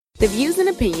The views and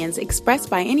opinions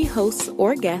expressed by any hosts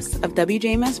or guests of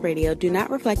WJMS Radio do not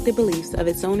reflect the beliefs of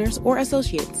its owners or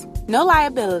associates. No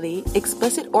liability,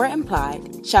 explicit or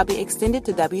implied, shall be extended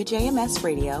to WJMS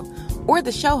Radio or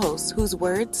the show hosts whose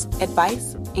words,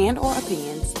 advice, and or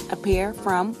opinions appear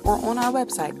from or on our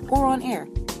website or on air.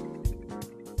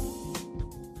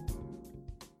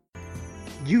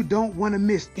 You don't want to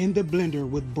miss In the Blender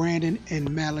with Brandon and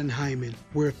Madeline Hyman,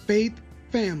 where faith,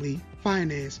 family,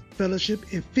 finance, fellowship,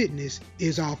 and fitness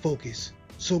is our focus.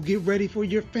 So get ready for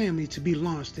your family to be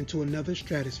launched into another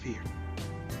stratosphere.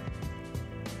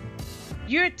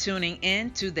 You're tuning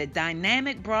in to the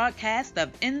dynamic broadcast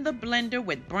of In the Blender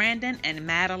with Brandon and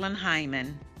Madeline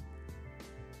Hyman.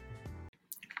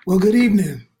 Well, good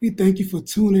evening. We thank you for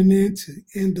tuning in to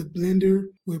In the Blender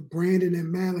with Brandon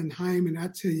and Madeline Hyman. I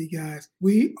tell you guys,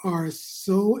 we are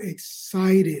so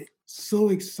excited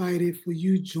for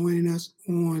you joining us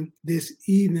on this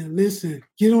evening. Listen,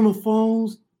 get on the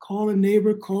phones, call a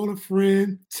neighbor, call a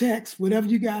friend, text, whatever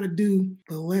you got to do,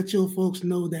 but let your folks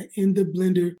know that In the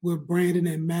Blender with Brandon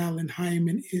and Madeline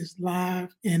Hyman is live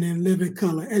and in living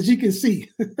color, as you can see.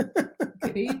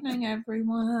 Good evening,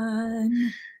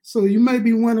 everyone. So you may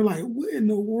be wondering, like, what in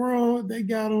the world they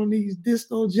got on these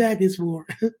disco jackets for?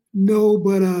 No,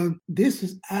 but this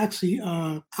is actually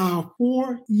our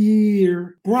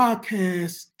 4-year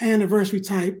broadcast anniversary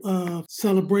type of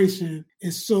celebration.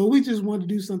 And so we just wanted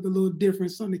to do something a little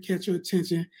different, something to catch your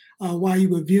attention while you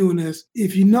were viewing us.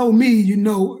 If you know me, you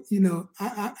know,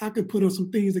 I could put on some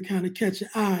things to kind of catch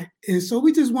your eye. And so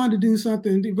we just wanted to do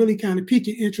something to really kind of pique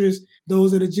your interest.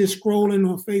 Those that are just scrolling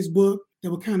on Facebook, that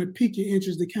will kind of pique your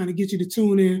interest, to kind of get you to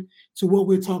tune in to what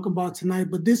we're talking about tonight.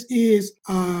 But this is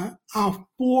our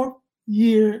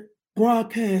 4-year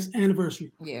broadcast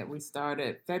anniversary. Yeah, we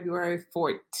started February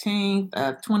 14th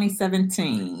of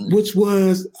 2017. Which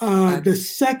was the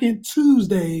second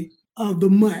Tuesday of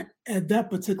the month at that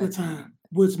particular time,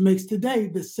 which makes today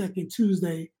the second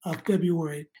Tuesday of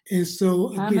February. And so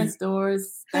again, hi, Ms.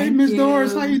 Doris. Hey, Ms.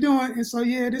 Doris, how you doing? And so,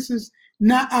 yeah, this is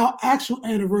not our actual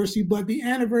anniversary, but the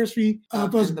anniversary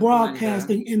of us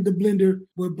broadcasting In the Blender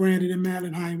with Brandon and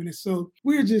Madeline Hyman. And so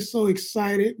we're just so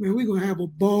excited, man. We're going to have a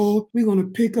ball. We're going to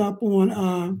pick up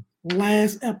on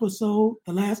last episode.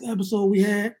 The last episode we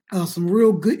had some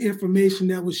real good information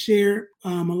that was shared,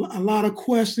 a lot of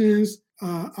questions,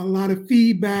 a lot of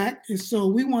feedback. And so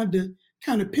we wanted to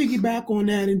kind of piggyback on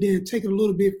that and then take it a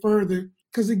little bit further.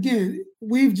 Because again,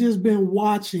 we've just been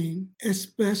watching,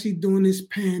 especially during this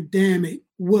pandemic,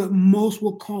 what most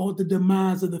will call the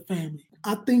demise of the family.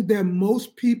 I think that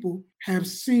most people have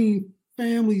seen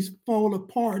families fall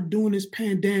apart during this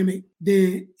pandemic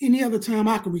than any other time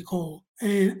I can recall.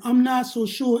 And I'm not so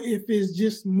sure if it's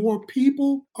just more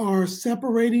people are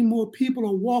separating, more people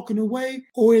are walking away,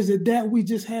 or is it that we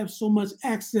just have so much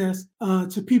access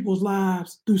to people's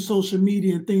lives through social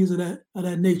media and things of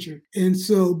that nature. And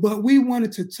so, but we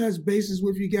wanted to touch bases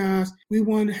with you guys. We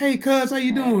wanted, hey, cuz, how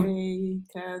you doing?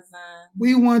 Hey, cousin.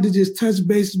 We wanted to just touch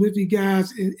bases with you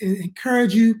guys and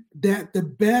encourage you that the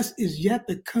best is yet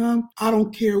to come. I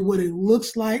don't care what it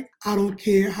looks like. I don't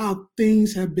care how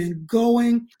things have been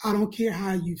going. I don't care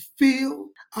how you feel.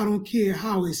 I don't care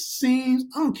how it seems.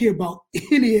 I don't care about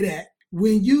any of that.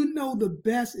 When you know the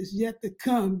best is yet to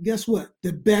come, guess what?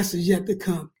 The best is yet to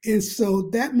come. And so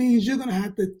that means you're going to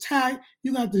have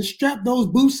to strap those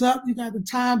boots up. You got to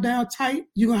tie them down tight.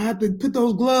 You're going to have to put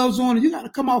those gloves on, and you got to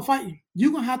come out fighting.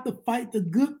 You're going to have to fight the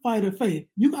good fight of faith.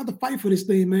 You got to fight for this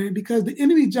thing, man, because the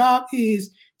enemy job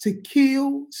is to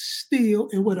kill, steal,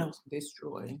 and what else?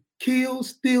 Destroy. Kill,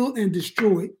 steal, and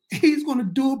destroy. He's going to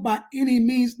do it by any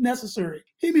means necessary.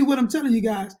 Hear me what I'm telling you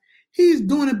guys. He's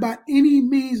doing it by any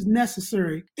means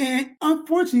necessary. And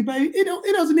unfortunately, baby,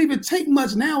 it doesn't even take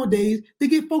much nowadays to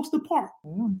get folks to part.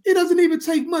 It doesn't even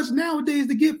take much nowadays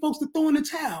to get folks to throw in the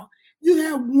towel. You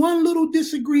have one little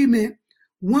disagreement,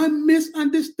 one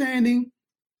misunderstanding,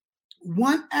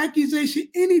 one accusation,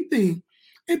 anything,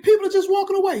 and people are just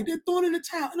walking away. They're throwing in the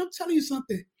towel. And I'm telling you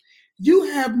something. You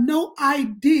have no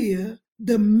idea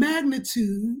the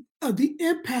magnitude of the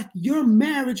impact your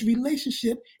marriage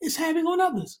relationship is having on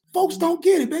others. Folks don't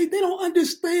get it, babe. They don't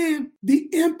understand the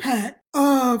impact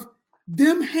of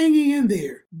them hanging in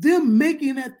there, them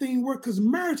making that thing work, because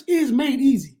marriage is made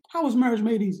easy. How is marriage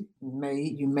made easy?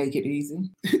 You make it easy.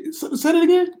 Say that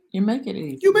again? You make it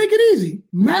easy. You make it easy.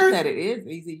 Not that it is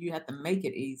easy. You have to make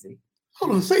it easy.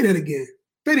 Hold on, say that again.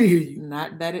 They didn't hear you.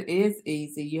 Not that it is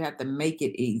easy. You have to make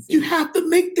it easy. You have to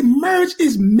make the marriage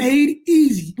is made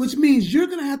easy, which means you're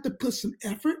going to have to put some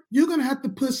effort. You're going to have to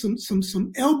put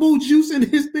some elbow juice in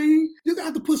this thing. You're going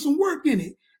to have to put some work in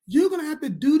it. You're going to have to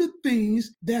do the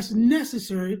things that's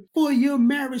necessary for your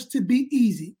marriage to be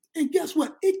easy. And guess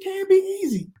what? It can be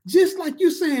easy. Just like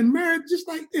you're saying marriage, just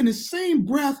like in the same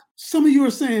breath, some of you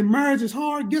are saying marriage is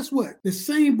hard. Guess what? The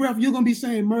same breath, you're going to be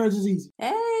saying marriage is easy.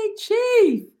 Hey,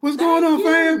 Chief. What's going on,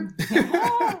 fam?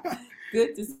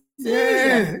 Good to see you.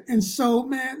 Yeah. And so,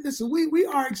 man, listen, we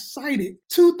are excited.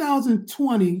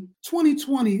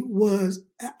 2020 was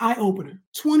an eye-opener.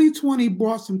 2020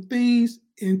 brought some things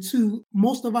into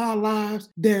most of our lives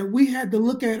that we had to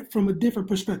look at from a different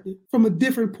perspective, from a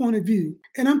different point of view.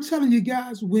 And I'm telling you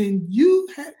guys, when you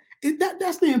had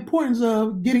that's the importance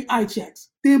of getting eye checks.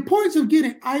 The importance of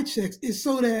getting eye checks is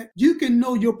so that you can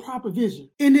know your proper vision.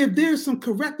 And if there's some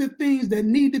corrective things that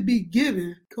need to be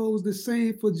given, goes the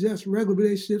same for just regular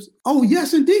relationships. Oh,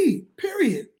 yes, indeed,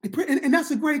 period. And that's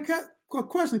a great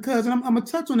question, because I'm going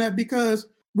to touch on that, because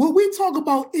what we talk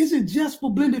about isn't just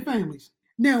for blended families.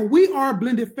 Now, we are a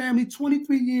blended family,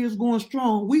 23 years going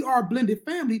strong. We are a blended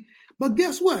family. But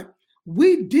guess what?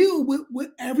 We deal with what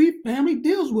every family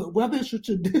deals with, whether it's a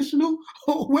traditional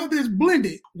or whether it's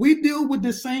blended. We deal with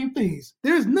the same things.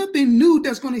 There's nothing new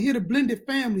that's going to hit a blended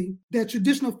family that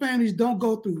traditional families don't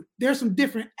go through. There's some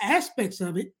different aspects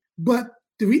of it, but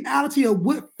the reality of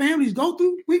what families go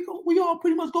through, we all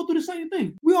pretty much go through the same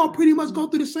thing. We all pretty much go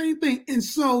through the same thing. And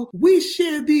so we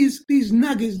share these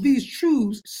nuggets, these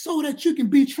truths, so that you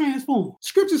can be transformed.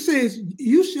 Scripture says,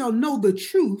 you shall know the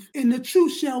truth, and the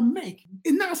truth shall make.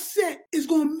 It's not set, it's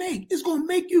going to make. It's going to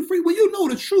make you free. When you know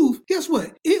the truth, guess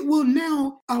what? It will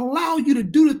now allow you to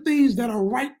do the things that are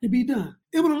right to be done.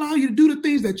 It would allow you to do the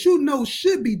things that you know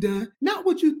should be done, not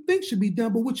what you think should be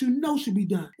done, but what you know should be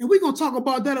done. And we're going to talk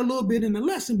about that a little bit in the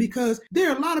lesson, because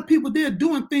there are a lot of people there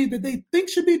doing things that they think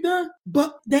should be done,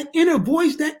 but that inner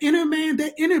voice, that inner man,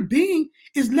 that inner being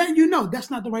is letting you know that's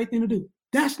not the right thing to do.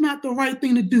 That's not the right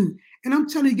thing to do. And I'm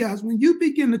telling you guys, when you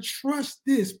begin to trust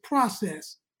this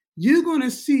process, you're going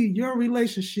to see your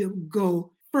relationship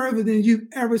go further than you've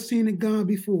ever seen it gone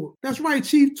before. That's right,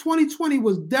 Chief. 2020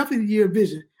 was definitely the year of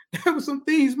vision. There were some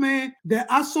things, man, that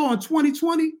I saw in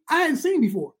 2020 I hadn't seen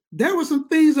before. There were some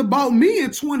things about me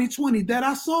in 2020 that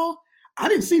I saw I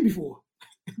didn't see before.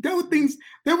 There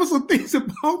were some things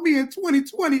about me in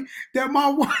 2020 that my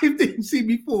wife didn't see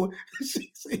before. She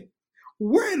said,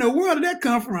 where in the world did that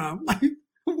come from? Like,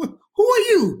 who are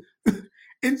you?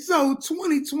 And so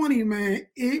 2020, man,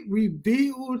 it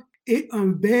revealed, it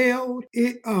unveiled,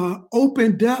 it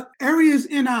opened up areas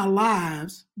in our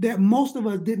lives that most of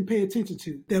us didn't pay attention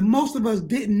to, that most of us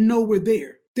didn't know were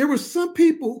there. There were some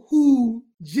people who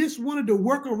just wanted to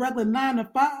work a regular 9 to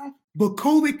 5, but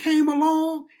COVID came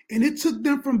along and it took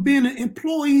them from being an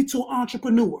employee to an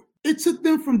entrepreneur. It took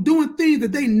them from doing things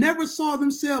that they never saw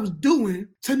themselves doing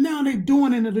to now they're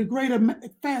doing it in a greater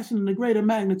fashion, in a greater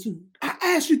magnitude. I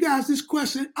asked you guys this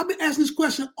question. I've been asking this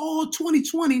question all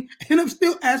 2020, and I'm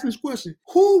still asking this question.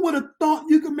 Who would have thought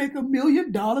you could make $1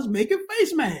 million making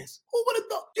face masks? Who would have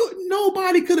thought?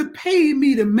 Nobody could have paid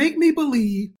me to make me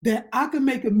believe that I could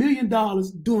make $1 million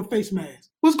doing face masks.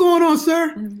 What's going on,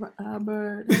 sir?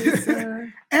 Albert, hey,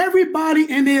 sir. Everybody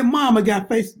and their mama got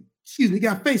face masks.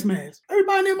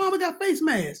 Everybody and their mama got face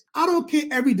masks. I don't care.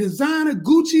 Every designer,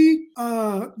 Gucci,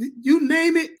 you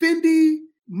name it, Fendi,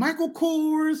 Michael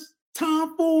Kors,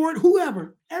 Tom Ford,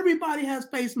 whoever. Everybody has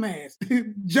face masks.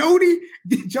 Jody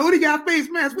got face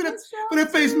masks. Where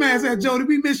that face mask at, Jody?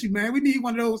 We miss you, man. We need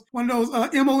one of those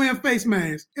MOM face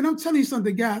masks. And I'm telling you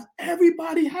something, guys.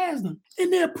 Everybody has them,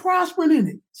 and they're prospering in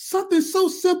it. Something so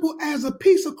simple as a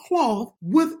piece of cloth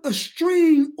with a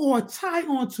string or a tie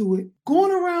onto it,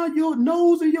 going around your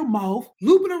nose and your mouth,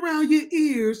 looping around your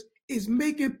ears, is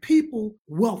making people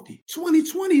wealthy.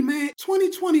 2020, man,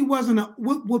 2020 wasn't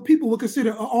what people would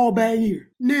consider an all bad year.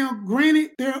 Now,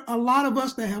 granted, there are a lot of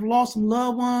us that have lost some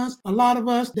loved ones, a lot of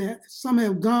us that some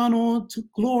have gone on to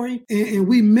glory, and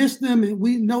we miss them, and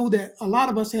we know that a lot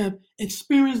of us have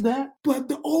experienced that. But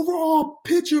the overall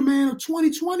picture, man, of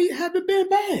 2020 haven't been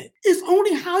bad. It's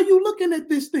only how you're looking at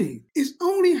this thing. It's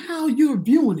only how you're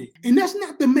viewing it. And that's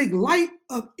not to make light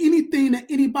of anything that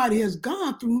anybody has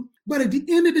gone through. But at the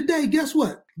end of the day, guess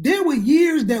what? There were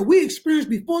years that we experienced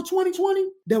before 2020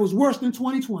 that was worse than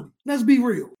 2020. Let's be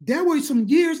real. There were some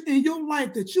years in your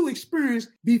life that you experienced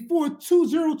before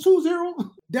 2020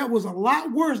 that was a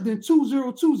lot worse than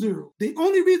 2020. The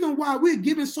only reason why we're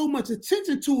giving so much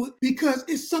attention to it because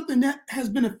it's something that has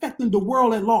been affecting the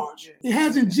world at large. It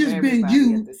hasn't just been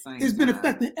you. It's been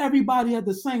affecting everybody at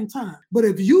the same time. But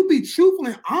if you be truthful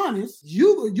and honest,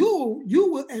 you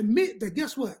will admit that,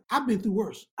 guess what? I've been through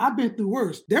worse. I've been through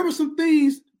worse. There were some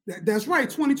things that's right.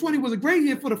 2020 was a great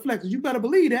year for the flexors. You better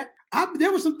believe that.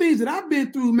 There were some things that I've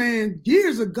been through, man,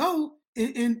 years ago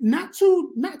and not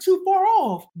too far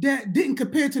off that didn't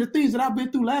compare to the things that I've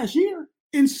been through last year.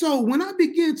 And so when I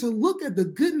begin to look at the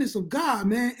goodness of God,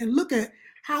 man, and look at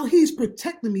how he's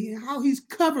protected me and how he's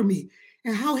covered me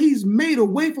and how he's made a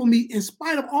way for me in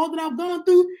spite of all that I've gone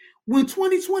through, when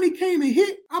 2020 came and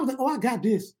hit, I was like, oh, I got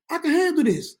this. I can handle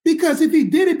this. Because if he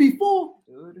did it before,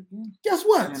 do it again. Guess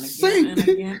what?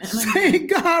 Same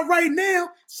God right now,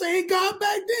 same God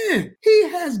back then. He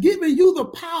has given you the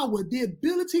power, the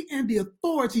ability, and the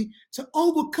authority to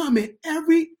overcome in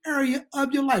every area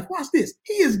of your life. Watch this.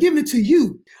 He has given it to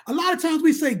you. A lot of times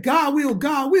we say God will,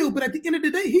 but at the end of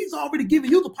the day, he's already given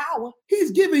you the power.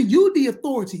 He's given you the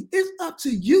authority. It's up to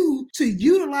you to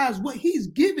utilize what he's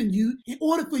given you in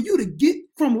order for you to get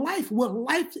from life what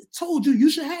life told you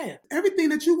should have. Everything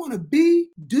that you want to be,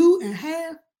 do, and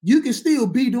have, you can still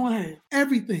be, do, and have.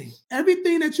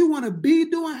 Everything that you want to be,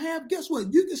 do, and have, guess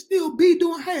what? You can still be,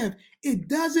 do, and have. It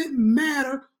doesn't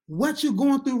matter what you're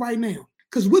going through right now.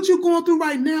 Because what you're going through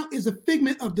right now is a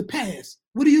figment of the past.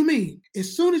 What do you mean?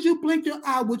 As soon as you blink your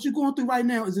eye, what you're going through right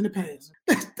now is in the past.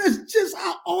 That's just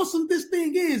how awesome this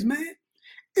thing is, man.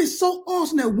 It's so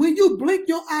awesome that when you blink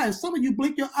your eyes, some of you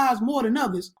blink your eyes more than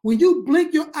others. When you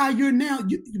blink your eye,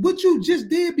 what you just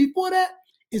did before that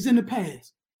is in the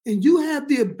past. And you have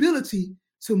the ability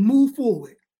to move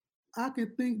forward. I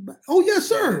can think back. Oh, yes,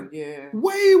 sir. Yeah.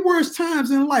 Way worse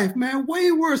times in life, man.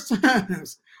 Way worse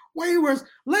times. Way worse.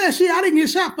 Last year, I didn't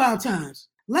get shot 5 times.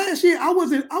 Last year, I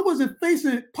wasn't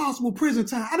facing possible prison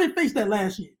time. I didn't face that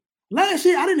last year. Last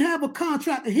year, I didn't have a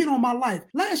contract to hit on my life.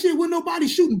 Last year, when nobody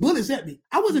shooting bullets at me,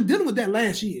 I wasn't dealing with that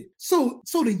last year. So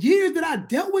the years that I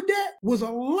dealt with that was a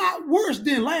lot worse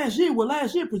than last year, what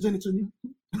last year presented to me.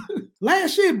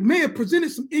 Last year may have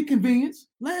presented some inconvenience.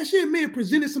 Last year may have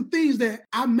presented some things that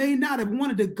I may not have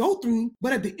wanted to go through.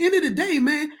 But at the end of the day,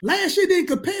 man, last year didn't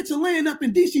compare to laying up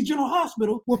in DC General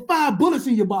Hospital with 5 bullets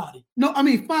in your body.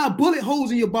 5 bullet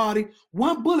holes in your body.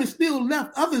 1 bullet still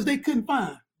left. Others they couldn't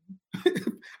find.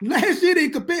 Last year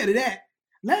didn't compare to that.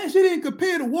 Last year didn't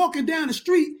compare to walking down the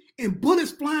street and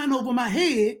bullets flying over my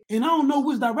head, and I don't know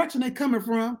which direction they're coming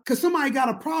from because somebody got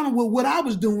a problem with what I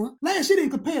was doing. Last year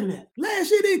didn't compare to that.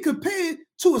 Last year didn't compare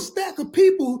to a stack of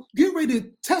people getting ready to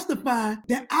testify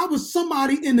that I was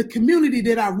somebody in the community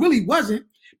that I really wasn't,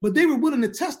 but they were willing to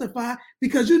testify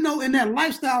because, in that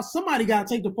lifestyle, somebody got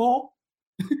to take the fall.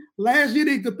 Last year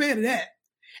didn't compare to that.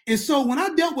 And so when I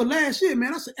dealt with last year,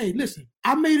 man, I said, hey, listen,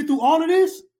 I made it through all of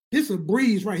this. This is a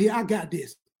breeze right here. I got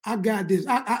this. I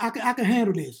can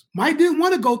handle this. Mike didn't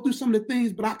want to go through some of the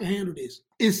things, but I can handle this.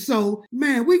 And so,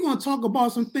 man, we're going to talk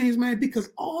about some things, man, because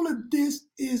all of this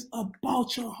is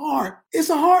about your heart. It's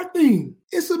a heart thing.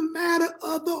 It's a matter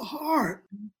of the heart.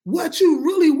 What you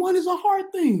really want is a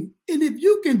heart thing. And if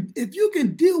you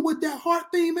can deal with that heart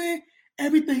thing, man,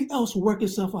 everything else will work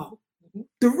itself out.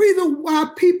 The reason why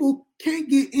people can't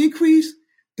get increased,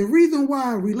 the reason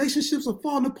why relationships are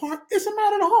falling apart, it's a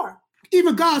matter of the heart.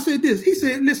 Even God said this. He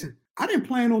said, listen, I didn't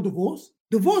plan on divorce.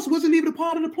 Divorce wasn't even a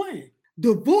part of the plan.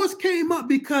 Divorce came up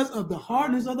because of the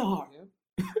hardness of the heart.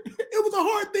 It was a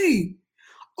hard thing.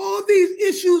 All these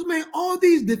issues, man, all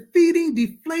these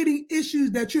deflating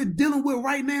issues that you're dealing with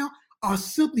right now are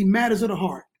simply matters of the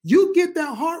heart. You get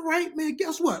that heart right, man,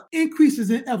 guess what? Increase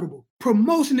is inevitable.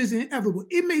 Promotion is inevitable.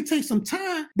 It may take some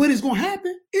time, but it's going to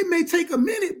happen. It may take a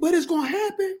minute, but it's going to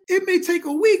happen. It may take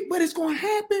a week, but it's going to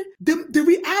happen. The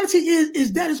reality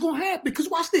is that it's going to happen. Because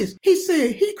watch this. He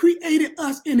said he created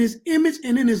us in his image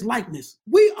and in his likeness.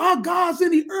 We are gods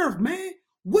in the earth, man.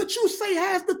 What you say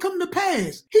has to come to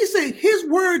pass. He said his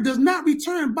word does not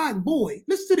return back void.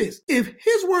 Listen to this. If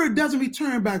his word doesn't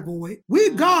return back void,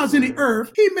 we're gods in the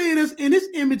earth. He made us in his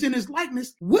image and his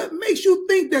likeness. What makes you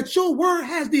think that your word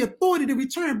has the authority to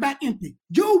return back empty?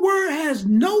 Your word has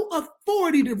no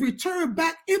authority to return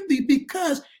back empty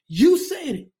because you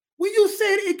said it. When you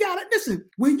said it, listen,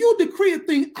 when you decree a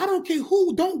thing, I don't care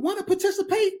who don't want to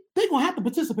participate, they're going to have to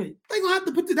participate. They're going to have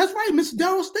to participate. That's right, Mr.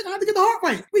 Darrell. They're going to have to get the heart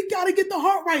right. We got to get the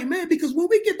heart right, man, because when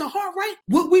we get the heart right,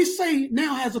 what we say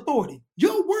now has authority.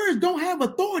 Your words don't have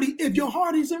authority if your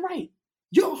heart isn't right.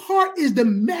 Your heart is the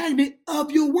magnet of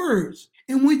your words.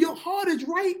 And when your heart is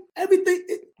right,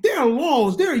 there are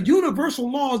laws, there are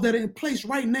universal laws that are in place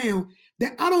right now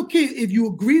that I don't care if you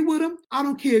agree with them. I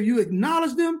don't care if you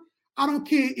acknowledge them. I don't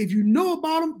care if you know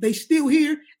about them, they still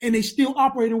here and they still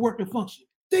operate and work and function.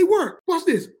 They work. Watch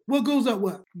this. What goes up,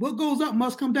 what? What goes up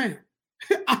must come down.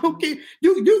 I don't care.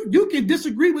 You can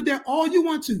disagree with that all you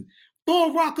want to.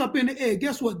 Throw a rock up in the air.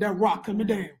 Guess what? That rock coming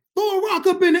down. Throw a rock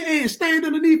up in the air and stand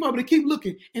underneath of it and keep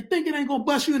looking and think it ain't gonna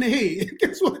bust you in the head.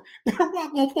 Guess what? That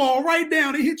rock gonna fall right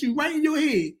down and hit you right in your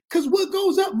head. Because what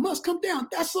goes up must come down.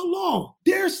 That's a law.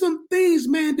 There's some things,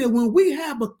 man, that when we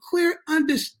have a clear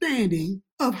understanding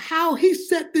of how he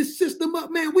set this system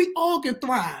up, man, we all can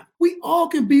thrive. We all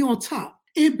can be on top.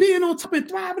 And being on top and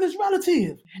thriving is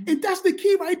relative. And that's the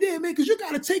key right there, man, because you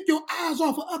got to take your eyes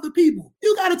off of other people.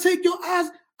 You got to take your eyes.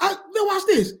 Watch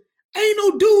this. Ain't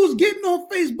no dudes getting on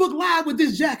Facebook Live with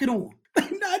this jacket on. They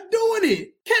not doing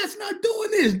it. Cat's not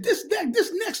doing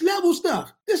this next level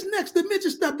stuff, this next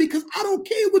dimension stuff, because I don't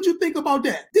care what you think about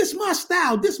that. This my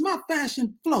style. This my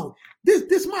fashion flow.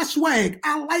 This my swag.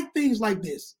 I like things like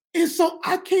this. And so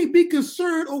I can't be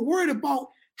concerned or worried about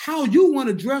how you want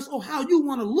to dress or how you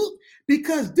want to look,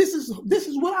 because this is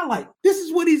what I like. This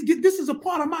is what this is a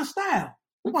part of my style.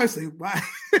 You might say, why?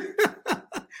 No,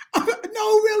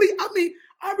 really. I mean,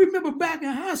 I remember back in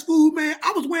high school, man,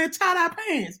 I was wearing tie-dye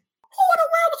pants. Who in the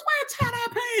world was wearing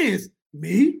tie-dye pants?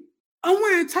 Me. I'm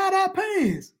wearing tie-dye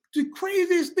pants. The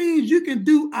craziest things you can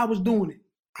do, I was doing it.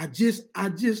 I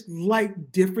just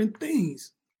like different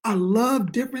things. I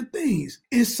love different things.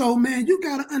 And so, man, you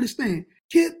got to understand,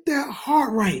 get that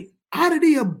heart right. Out of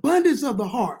the abundance of the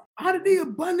heart. Out of the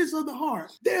abundance of the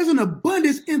heart. There's an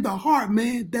abundance in the heart,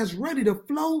 man, that's ready to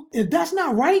flow. If that's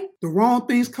not right, the wrong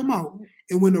things come out.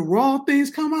 And when the wrong things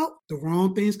come out, the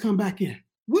wrong things come back in.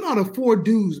 What are the 4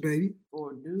 do's, baby?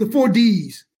 4 do's. The 4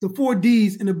 D's. The 4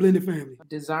 D's in the blended family.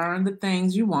 Desiring the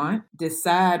things you want.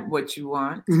 Decide what you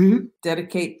want.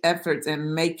 Dedicate efforts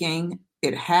in making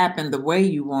it happen the way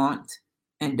you want.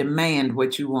 And demand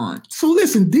what you want. So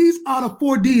listen, these are the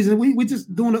 4 D's, and we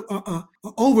just doing an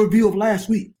overview of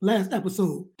last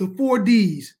episode. The 4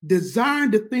 D's: desiring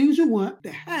the things you want.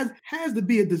 There has to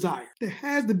be a desire. There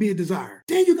has to be a desire.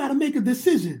 Then you got to make a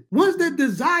decision. Once that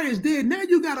desire is there, now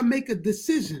you got to make a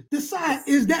decision. Decide,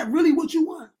 is that really what you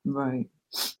want? Right.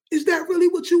 Is that really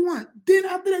what you want? Then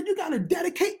after that, you got to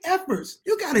dedicate efforts.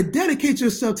 You got to dedicate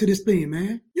yourself to this thing,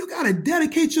 man. You got to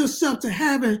dedicate yourself to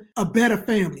having a better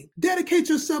family. Dedicate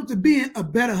yourself to being a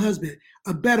better husband,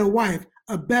 a better wife,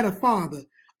 a better father,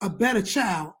 a better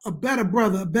child, a better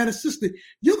brother, a better sister.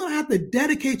 You're going to have to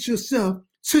dedicate yourself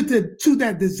to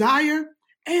that desire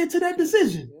and to that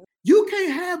decision. You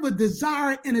can't have a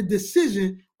desire and a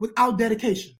decision without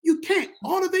dedication. You can't.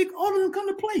 All of them come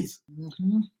to place.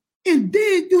 Mm-hmm. And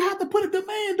then you have to put a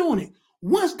demand on it.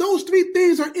 Once those 3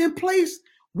 things are in place,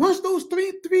 once those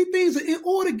three things are in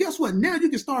order, guess what? Now you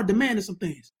can start demanding some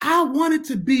things. I wanted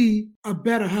to be a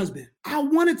better husband. I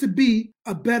wanted to be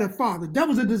a better father. That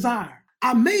was a desire.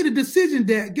 I made a decision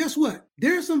that, guess what?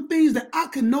 There are some things that I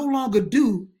can no longer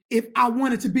do if I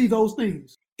wanted to be those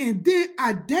things. And then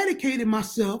I dedicated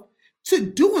myself to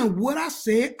doing what I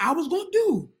said I was going to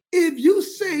do. If you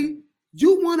say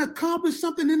you want to accomplish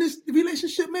something in this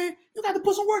relationship, man, you got to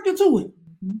put some work into it.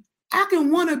 Mm-hmm. I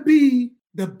can want to be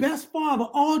the best father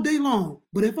all day long,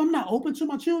 but if I'm not open to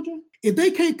my children, if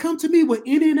they can't come to me with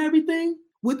any and everything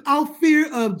without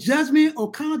fear of judgment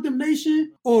or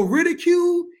condemnation or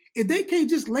ridicule, if they can't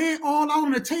just lay it all out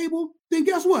on the table, then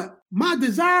guess what? My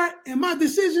desire and my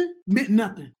decision meant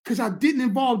nothing because I didn't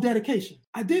involve dedication.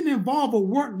 I didn't involve a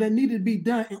work that needed to be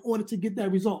done in order to get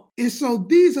that result. And so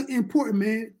these are important,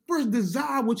 man. First,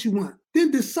 desire what you want. Then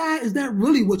decide, is that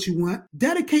really what you want?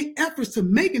 Dedicate efforts to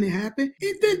making it happen,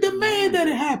 and then demand that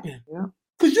it happen. Yeah.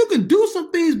 Because you can do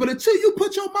some things, but until you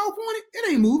put your mouth on it,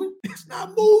 it ain't moving. It's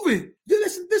not moving.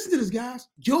 Listen to this, guys.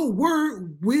 Your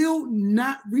word will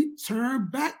not return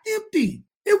back empty.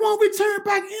 It won't return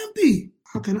back empty.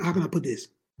 How can I put this?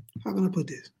 How can I put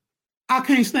this? I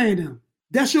can't stand them.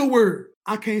 That's your word.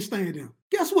 I can't stand them.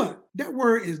 Guess what? That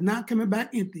word is not coming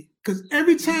back empty. Because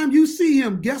every time you see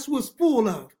him, guess what's full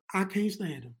of? I can't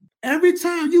stand him. Every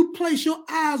time you place your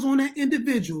eyes on that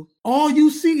individual, all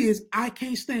you see is, I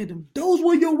can't stand him. Those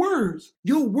were your words.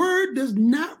 Your word does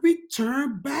not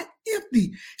return back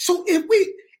empty. So if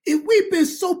we've been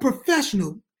so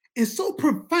professional and so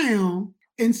profound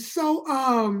and so,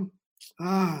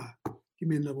 give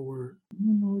me another word. I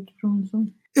don't know what you're trying to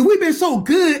say. If we've been so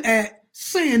good at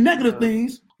saying negative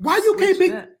things, why you can't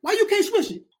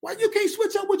switch it? Why you can't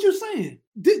switch up what you're saying?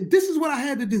 This is what I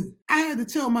had to do. I had to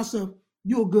tell myself,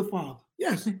 you're a good father.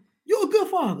 Yes, you're a good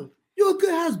father. You're a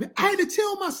good husband. I had to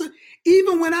tell myself,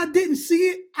 even when I didn't see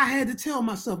it, I had to tell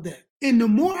myself that. And the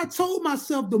more I told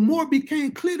myself, the more it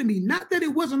became clear to me. Not that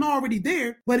it wasn't already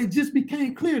there, but it just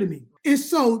became clear to me. And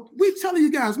so we're telling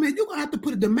you guys, man, you're going to have to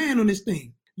put a demand on this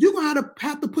thing. You're going to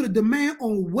have to put a demand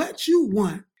on what you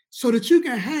want so that you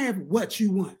can have what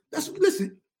you want.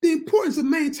 Listen, the importance of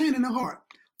maintaining the heart.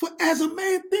 For as a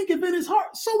man thinketh in his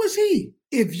heart, so is he.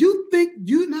 If you think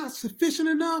you're not sufficient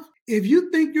enough, if you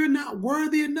think you're not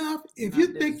worthy enough, if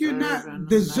you think you're not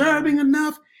deserving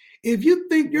enough, if you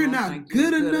think you're not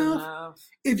good enough,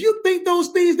 if you think those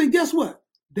things, then guess what?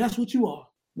 That's what you are.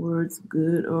 Words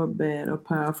good or bad or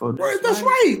powerful. That's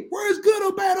right. Words good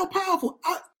or bad or powerful.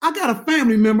 I got a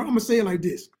family member. I'm going to say it like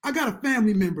this. I got a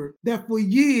family member that for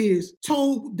years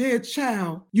told their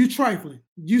child, you trifling,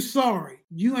 you sorry,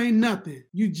 you ain't nothing,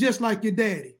 you just like your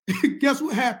daddy. Guess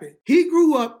what happened? He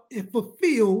grew up and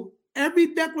fulfilled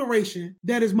every declaration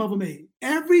that his mother made.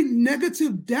 Every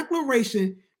negative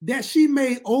declaration that she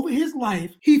made over his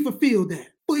life, he fulfilled that.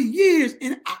 For years,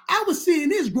 and I was seeing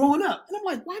this growing up, and I'm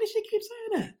like, why does she keep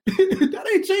saying that? That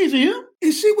ain't changing him.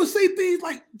 And she would say things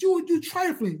like, you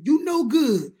trifling, you no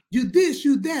good, you this,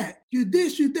 you that, you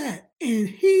this, you that. And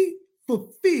he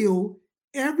fulfilled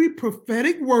every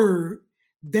prophetic word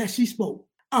that she spoke.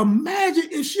 Imagine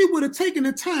if she would have taken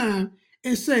the time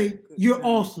and say, you're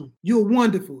awesome, you're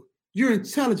wonderful, you're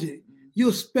intelligent,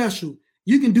 you're special,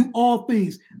 you can do all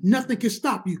things, nothing can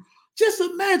stop you. Just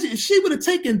imagine if she would have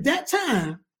taken that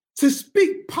time to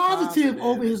speak positive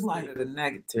over his life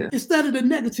instead of the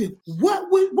negative.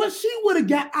 What she would have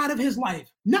got out of his life,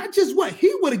 not just what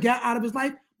he would have got out of his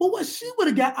life, but what she would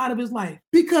have got out of his life.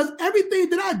 Because everything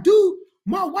that I do,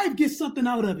 my wife gets something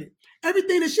out of it.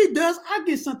 Everything that she does, I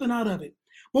get something out of it.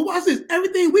 But watch this,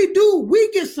 everything we do, we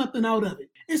get something out of it.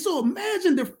 And so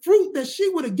imagine the fruit that she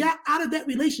would have got out of that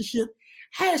relationship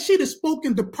had she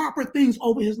spoken the proper things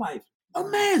over his life.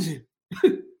 Imagine.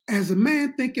 As a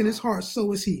man think in his heart,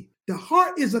 so is he. The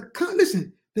heart is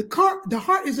the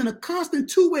heart is in a constant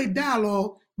two-way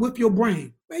dialogue with your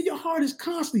brain. Man, your heart is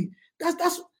constantly.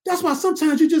 That's why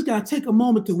sometimes you just gotta take a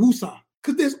moment to woosah.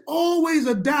 Because there's always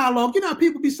a dialogue. You know how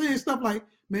people be saying stuff like,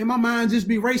 man, my mind just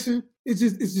be racing. It's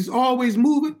just always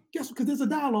moving. Guess what? Because there's a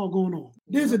dialogue going on.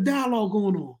 There's a dialogue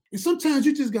going on. And sometimes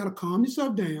you just gotta calm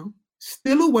yourself down.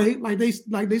 Still away, like they used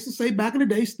to say back in the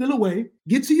day, still away,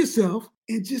 get to yourself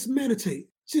and just meditate.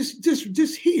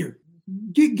 Just hear.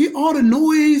 Get all the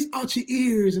noise out your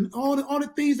ears and all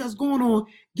the things that's going on,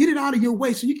 get it out of your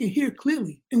way so you can hear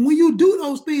clearly. And when you do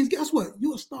those things, guess what?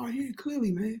 You'll start hearing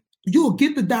clearly, man. You'll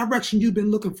get the direction you've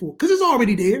been looking for because it's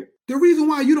already there. The reason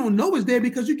why you don't know it's there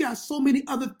because you got so many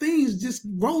other things just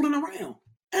rolling around.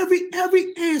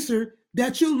 Every answer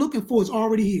that you're looking for is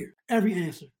already here. Every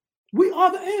answer. We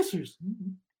are the answers.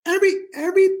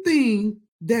 Everything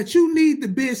that you need to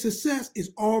be a success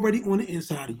is already on the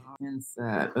inside of you.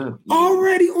 Inside of you.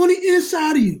 Already on the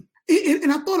inside of you.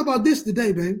 And I thought about this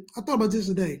today, babe.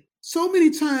 So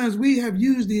many times we have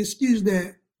used the excuse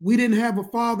that we didn't have a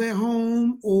father at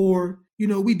home or,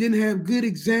 we didn't have good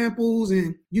examples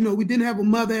and, we didn't have a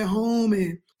mother at home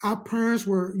and our parents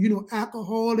were,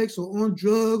 alcoholics or on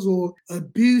drugs or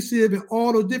abusive and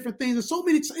all those different things. And so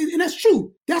many, and that's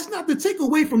true. That's not to take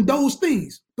away from those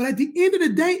things. But at the end of the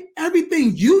day,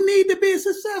 everything you need to be a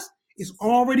success is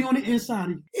already on the inside of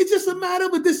you. It's just a matter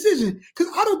of a decision.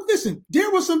 Because listen,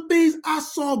 there were some things I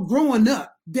saw growing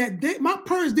up that my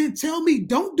parents didn't tell me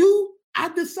don't do. I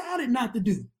decided not to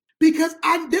do because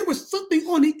there was something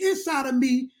on the inside of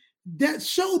me that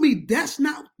showed me that's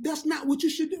not what you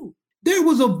should do. There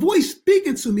was a voice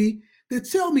speaking to me that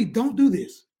tell me, don't do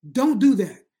this, don't do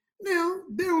that. Now,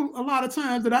 there were a lot of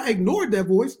times that I ignored that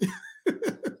voice,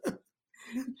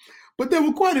 but there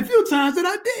were quite a few times that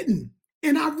I didn't.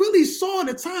 And I really saw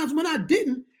the times when I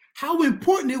didn't, how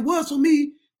important it was for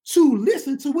me to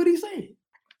listen to what he said.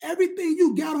 Everything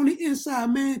you got on the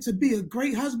inside, man, to be a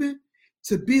great husband,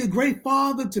 to be a great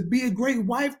father, to be a great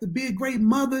wife, to be a great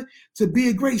mother, to be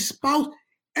a great spouse,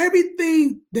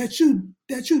 everything that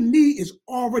you need is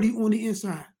already on the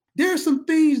inside. There are some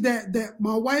things that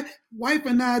my wife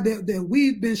and I that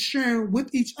we've been sharing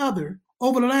with each other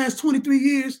over the last 23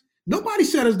 years. Nobody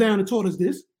sat us down and taught us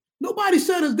this. Nobody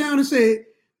sat us down and said,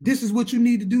 this is what you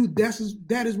need to do.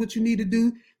 That is what you need to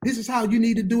do. This is how you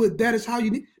need to do it. That is how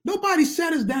you need. Nobody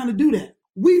sat us down to do that.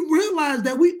 We realized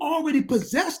that we already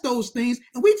possess those things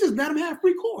and we just let them have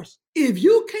free course. If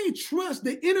you can't trust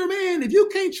the inner man, if you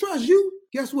can't trust you,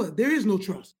 guess what? There is no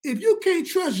trust. If you can't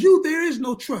trust you, there is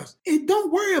no trust. And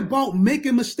don't worry about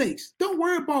making mistakes. Don't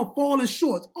worry about falling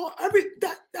short.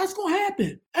 That's going to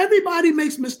happen. Everybody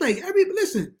makes mistakes.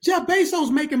 Listen, Jeff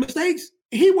Bezos making mistakes.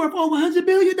 He worth over $100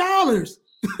 billion. I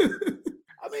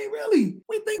mean, really,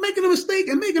 we think making a mistake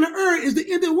and making an error is the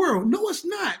end of the world. No, it's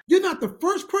not. You're not the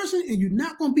first person and you're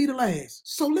not going to be the last.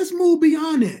 So let's move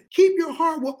beyond that. Keep your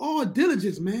heart with all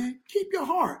diligence, man. Keep your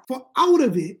heart. For out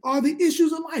of it are the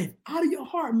issues of life. Out of your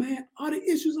heart, man, are the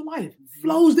issues of life.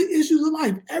 Flows the issues of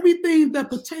life. Everything that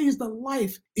pertains to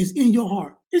life is in your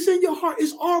heart. It's in your heart.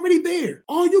 It's already there.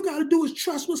 All you got to do is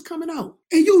trust what's coming out.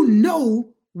 And you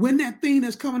know when that thing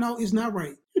that's coming out is not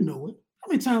right. You know it. How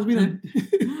many times we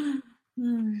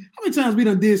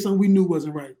done did something we knew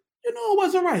wasn't right? You know it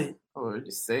wasn't right. Or you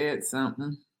said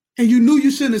something. And you knew you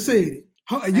shouldn't have said it.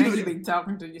 You be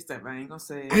talking to yourself. I ain't gonna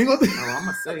say it. No, I'm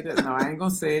gonna say this. No, I ain't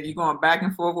gonna say it. You're going back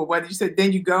and forth with what you said.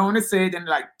 Then you go on and say it, and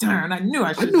like, darn, I knew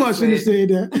I shouldn't have said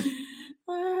that.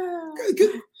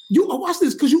 Watch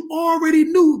this, because you already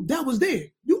knew that was there.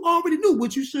 You already knew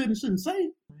what you should and shouldn't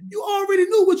say. You already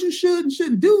knew what you should and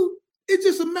shouldn't do. It's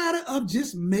just a matter of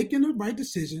just making the right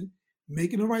decision,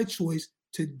 making the right choice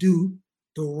to do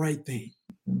the right thing.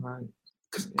 Right.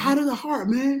 Because out of the heart,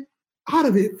 man, out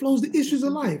of it flows the issues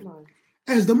of life.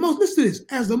 Listen to this,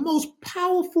 as the most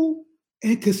powerful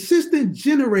and consistent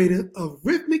generator of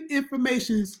rhythmic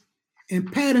informations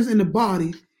and patterns in the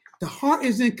body, the heart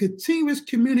is in continuous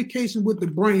communication with the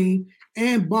brain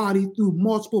and body through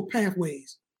multiple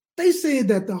pathways. They said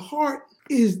that the heart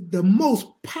is the most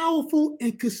powerful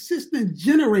and consistent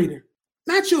generator.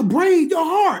 Not your brain, your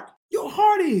heart. Your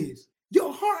heart is.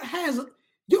 Your heart has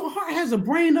a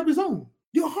brain of its own.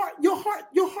 Your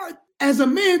heart, as a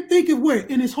man thinketh where?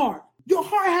 In his heart. Your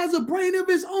heart has a brain of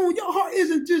its own. Your heart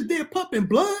isn't just there pumping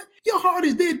blood. Your heart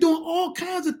is there doing all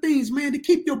kinds of things, man, to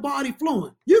keep your body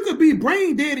flowing. You could be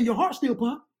brain dead and your heart still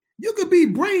pump. You could be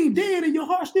brain dead and your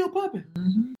heart still pumping.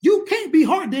 Mm-hmm. You can't be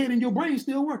heart dead and your brain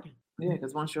still working. Yeah,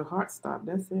 because once your heart stops,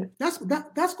 that's it. That's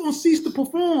going to cease to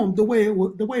perform the way it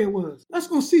was. That's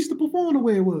going to cease to perform the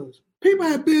way it was. People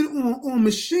have been on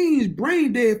machines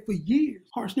brain dead for years.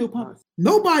 Heart still pumping.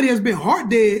 Nobody has been heart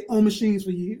dead on machines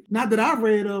for years. Not that I've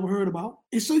read of or heard about.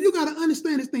 And so you got to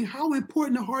understand this thing, how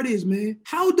important the heart is, man.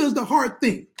 How does the heart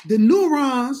think? The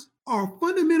neurons are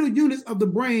fundamental units of the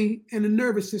brain and the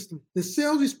nervous system. The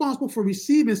cells responsible for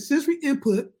receiving sensory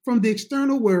input from the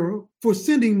external world, for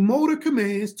sending motor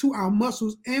commands to our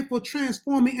muscles, and for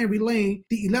transforming and relaying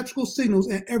the electrical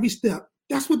signals at every step.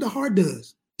 That's what the heart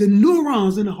does. The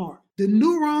neurons in the heart. The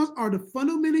neurons are the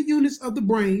fundamental units of the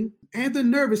brain and the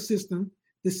nervous system.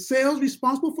 The cells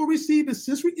responsible for receiving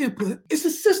sensory input. It's a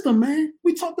system, man.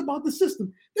 We talked about the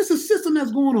system. It's a system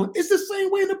that's going on. It's the same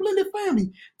way in the blended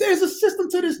family. There's a system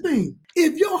to this thing.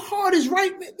 If your heart is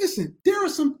right, man, listen, there are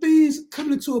some things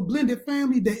coming into a blended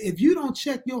family that if you don't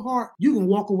check your heart, you're going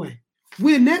to walk away.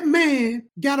 When that man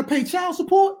got to pay child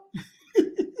support.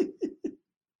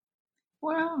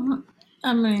 Well,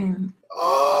 I mean,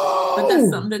 but that's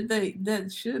something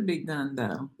that should be done,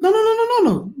 though. No.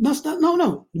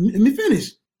 No. Let me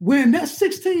finish. When that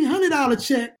 $1,600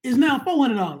 check is now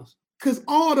 $400, because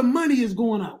all the money is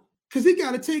going out, because he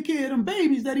got to take care of them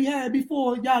babies that he had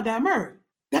before y'all got married.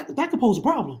 That could pose a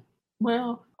problem.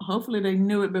 Well, hopefully they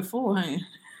knew it beforehand.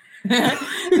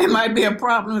 It might be a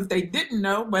problem if they didn't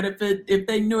know, but if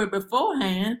they knew it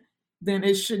beforehand, then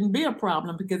it shouldn't be a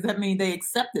problem, because that means they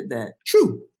accepted that.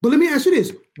 True. But let me ask you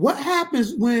this. What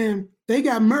happens when they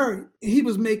got married and he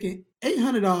was making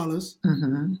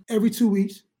 $800 every 2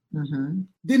 weeks? Mm-hmm.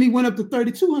 Then he went up to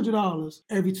 $3,200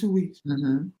 every 2 weeks.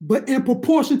 Mm-hmm. But in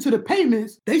proportion to the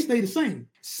payments, they stay the same.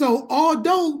 So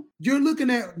although you're looking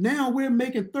at now we're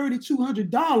making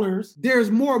 $3,200,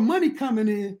 there's more money coming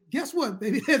in. Guess what,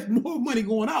 baby? There's more money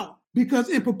going out. Because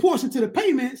in proportion to the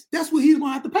payments, that's what he's going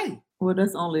to have to pay. Well,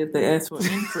 that's only if they ask for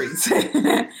an increase.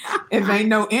 If ain't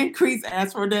no increase,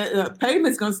 ask for the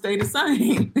payment's going to stay the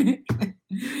same.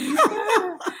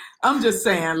 I'm just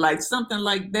saying, like something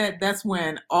like that, that's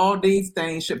when all these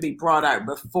things should be brought out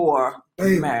before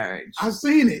marriage. I've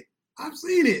seen it.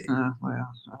 Well,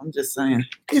 I'm just saying.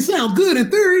 It sounds good in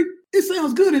theory.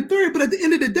 But at the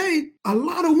end of the day, a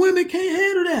lot of women can't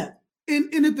handle that. And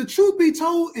if the truth be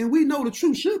told, and we know the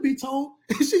truth should be told,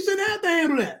 she shouldn't have to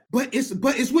handle that. But it's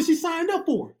what she signed up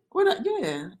for. Well,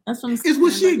 yeah, that's what I'm saying. It's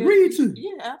what she agreed to.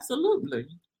 Yeah, absolutely.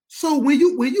 So when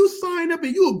you sign up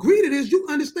and you agree to this, you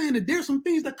understand that there's some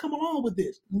things that come along with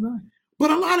this. Right.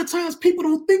 But a lot of times people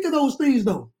don't think of those things,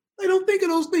 though. They don't think of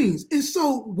those things. And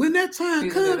so when that time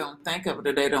comes... They don't think of it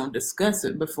or they don't discuss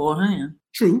it beforehand.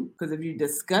 True. Because if you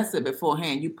discuss it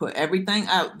beforehand, you put everything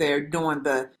out there during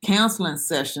the counseling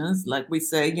sessions. Like we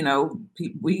say,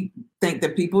 we think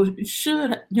that people should,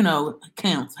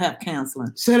 have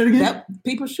counseling. Say it again. That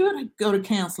people should go to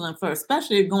counseling first,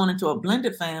 especially if going into a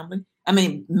blended family. I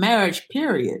mean, marriage,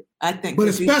 period. I think, but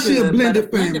especially a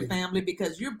blended family,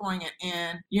 because you're bringing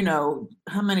in,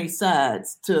 how many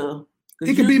sides to.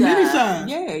 It could be many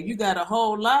sides. Yeah, you got a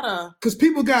whole lot of. Because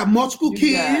people got multiple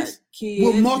kids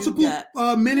with multiple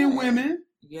men and women.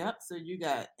 Yep. So you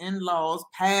got in-laws,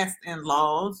 past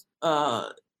in-laws.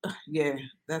 Yeah,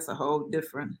 that's a whole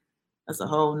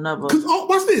nother. Because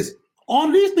watch this.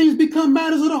 All these things become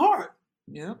matters of the heart.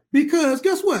 Yep. Because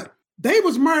guess what? They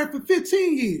was married for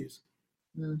 15 years.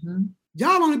 Mm-hmm.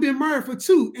 Y'all only been married for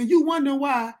 2, and you wonder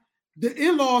why the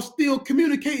in-laws still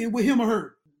communicating with him or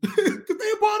her. Because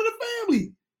they're a part of the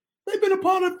family. They've been a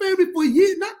part of the family for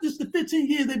years, not just the 15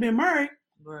 years they've been married,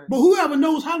 right. But whoever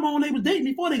knows how long they was dating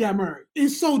before they got married.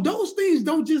 And so those things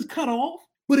don't just cut off.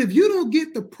 But if you don't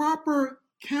get the proper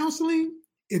counseling,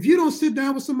 if you don't sit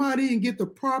down with somebody and get the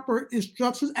proper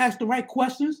instructions, ask the right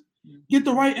questions, get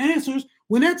the right answers,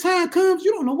 when that time comes,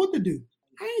 you don't know what to do.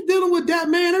 I ain't dealing with that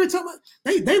man every time.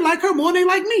 They like her more than they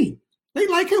like me. They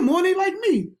like him more than they like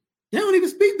me. They don't even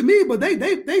speak to me, but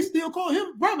they still call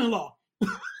him brother-in-law.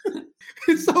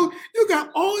 And so you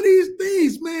got all these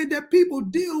things, man, that people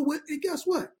deal with. And guess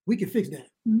what? We can fix that.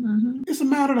 Mm-hmm. It's a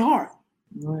matter of the heart.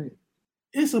 Right.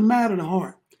 It's a matter of the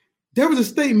heart. There was a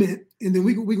statement, and then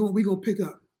we gonna pick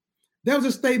up. There was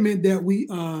a statement that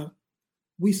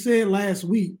we said last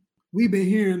week. We've been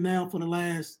hearing now for the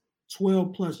last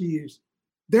 12 plus years.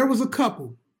 There was a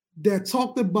couple that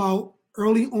talked about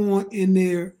early on in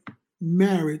their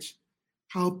marriage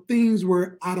how things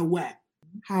were out of whack,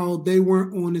 how they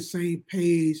weren't on the same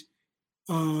page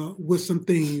with some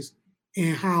things,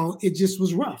 and how it just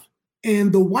was rough.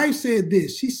 And the wife said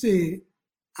this. She said,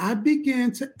 I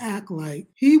began to act like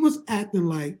he was acting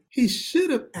like he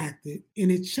should have acted,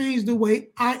 and it changed the way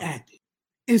I acted.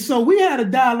 And so we had a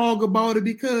dialogue about it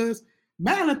because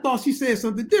Madeline thought she said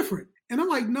something different. And I'm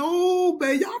like, no,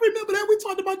 babe, y'all remember that? We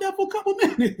talked about that for a couple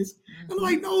minutes. I'm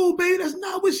like, no, babe, that's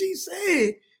not what she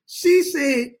said. She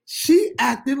said she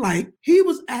acted like he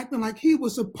was acting like he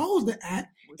was supposed to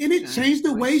act, and it changed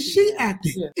the way she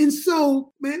acted. Yeah. And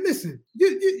so, man, listen,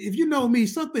 if you know me,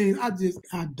 something I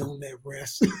don't let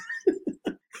rest.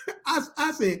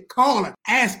 I said, call her,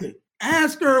 ask her.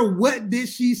 Ask her, what did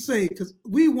she say? Because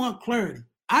we want clarity.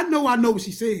 I know what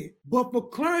she said, but for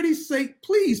clarity's sake,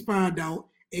 please find out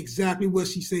exactly what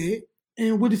she said.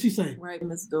 And what did she say? Right,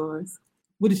 Miss Doris.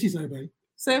 What did she say, babe?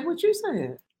 Say what you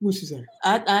said. What she say?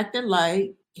 I acted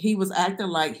like he was acting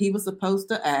like he was supposed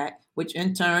to act, which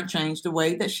in turn changed the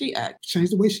way that she acted.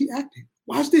 Changed the way she acted.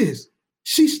 Watch this.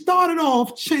 She started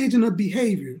off changing her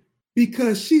behavior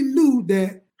because she knew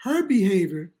that her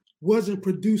behavior wasn't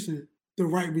producing the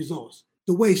right results.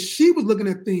 The way she was looking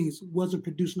at things wasn't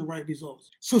producing the right results.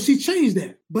 So she changed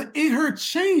that. But in her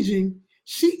changing,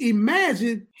 she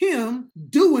imagined him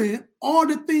doing all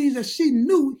the things that she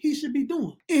knew he should be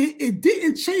doing. And it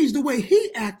didn't change the way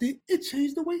he acted, it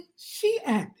changed the way she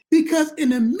acted. Because in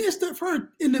the midst of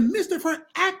her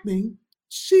acting,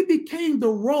 she became the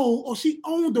role, or she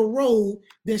owned the role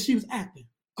that she was acting.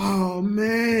 Oh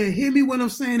man, hear me when I'm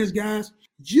saying this, guys.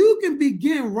 You can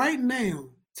begin right now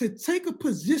to take a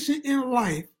position in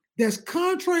life that's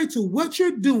contrary to what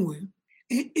you're doing,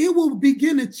 and it will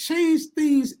begin to change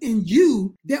things in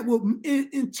you that will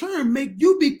in turn make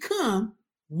you become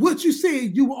what you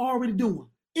said you were already doing.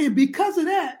 And because of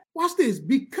that, watch this,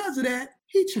 because of that,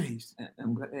 he changed.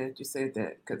 I'm glad you said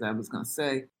that, because I was going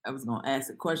to ask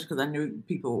a question because I knew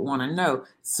people would want to know.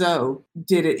 So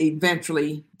did he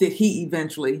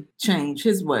eventually change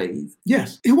his ways?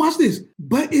 Yes. And watch this.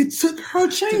 But it took her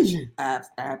changing.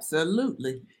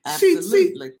 Absolutely. See,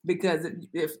 because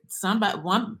if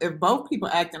both people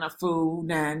acting a fool,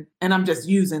 then, and I'm just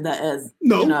using that as,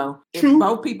 if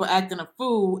both people acting a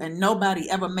fool and nobody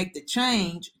ever make the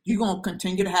change, you're going to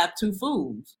continue to have two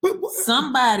fools. But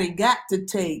somebody got to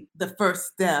take the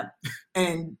first step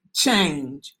and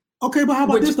change. Okay, but how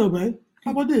about this though, babe?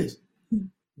 How about this?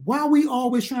 Why are we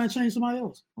always trying to change somebody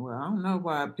else? Well, I don't know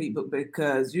why people,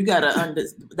 because you got to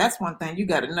that's one thing you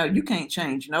got to know. You can't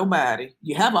change nobody.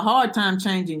 You have a hard time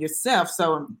changing yourself.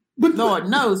 So Lord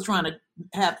knows trying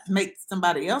to make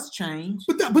somebody else change.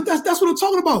 But that's what I'm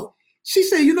talking about. She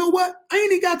said, you know what? I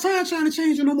ain't even got time trying to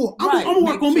change you no more. I'm going to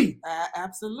work on me.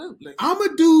 Absolutely. I'm going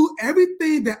to do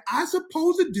everything that I'm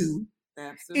supposed to do.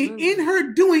 Absolutely. And in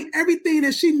her doing everything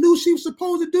that she knew she was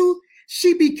supposed to do,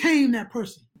 she became that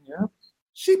person. Yep.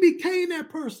 She became that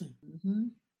person. Mm-hmm.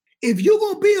 If you're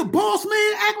going to be a boss,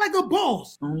 man, act like a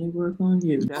boss. Only work on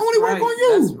you. Work on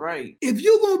you. That's right. If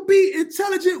you're going to be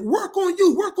intelligent, work on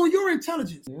you. Work on your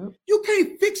intelligence. Yep. You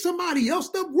can't fix somebody else's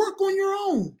stuff. Work on your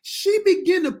own. She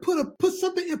began to put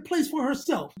something in place for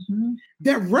herself. Mm-hmm.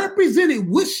 that represented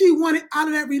what she wanted out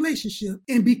of that relationship.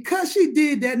 And because she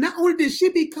did that, not only did she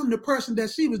become the person that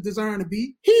she was designed to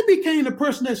be, he became the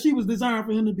person that she was designed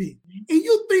for him to be. And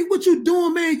you think what you're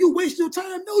doing, man, you waste your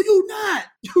time? No, you're not.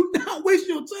 You're not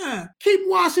wasting your time. Keep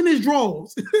washing his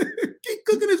drawers. Keep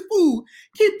cooking his food.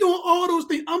 Keep doing all those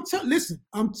things.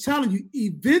 I'm telling you,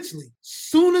 eventually,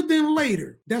 sooner than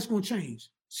later, that's going to change.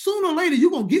 Sooner or later,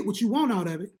 you're going to get what you want out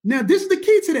of it. Now, this is the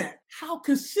key to that. How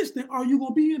consistent are you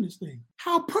going to be in this thing?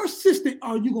 How persistent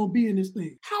are you going to be in this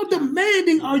thing? How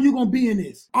demanding are you going to be in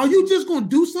this? Are you just going to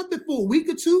do something for a week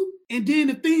or two, and then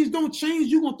if things don't change,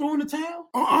 you're going to throw in the towel?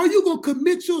 Or are you going to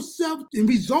commit yourself and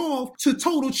resolve to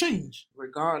total change?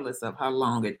 Regardless of how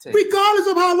long it takes. Regardless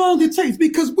of how long it takes.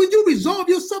 Because when you resolve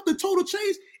yourself to total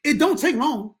change, it don't take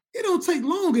long. It don't take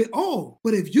long at all.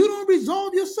 But if you don't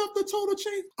resolve yourself to total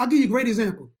change, I'll give you a great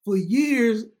example. For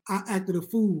years, I acted a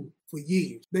fool. For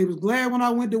years. They was glad when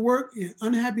I went to work and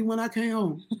unhappy when I came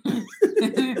home.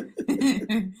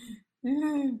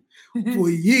 For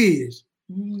years.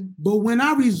 But when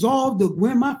I resolved to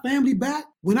win my family back,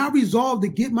 when I resolved to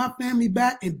get my family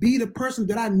back and be the person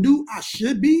that I knew I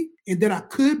should be and that I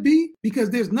could be, because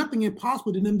there's nothing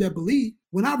impossible to them that believe,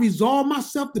 when I resolved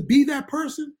myself to be that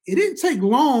person, it didn't take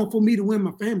long for me to win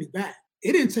my family back.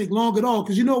 It didn't take long at all,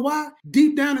 because you know why?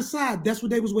 Deep down inside, that's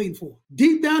what they was waiting for.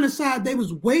 Deep down inside, they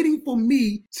was waiting for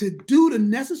me to do the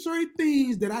necessary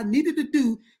things that I needed to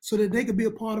do so that they could be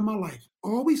a part of my life.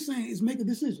 All we saying is make a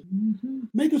decision. Mm-hmm.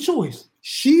 Make a choice.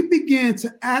 She began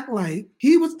to act like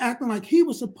he was acting like he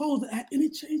was supposed to act, and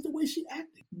it changed the way she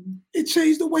acted. Mm-hmm. It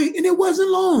changed the way, and it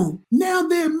wasn't long. Now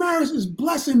their marriage is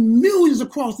blessing millions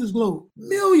across this globe.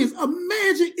 Millions.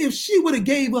 Imagine if she would have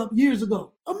gave up years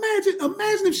ago. Imagine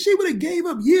if she would have gave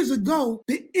up years ago,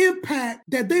 the impact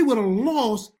that they would have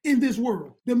lost in this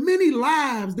world. The many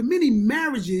lives, the many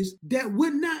marriages that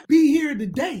would not be here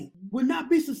today, would not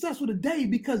be successful today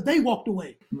because they walked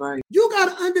away. Right. You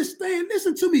got to understand,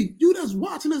 listen to me. You that's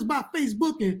watching us by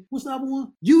Facebook and what's the other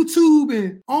one? YouTube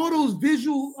and all those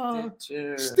visual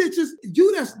stitches.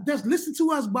 You that's listening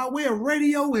to us by way of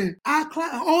radio and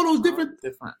iCloud, all those different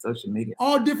social media.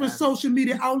 All different social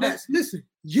media outlets. Listen,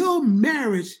 your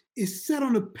marriage is set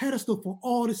on a pedestal for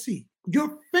all to see.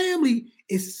 Your family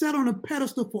is set on a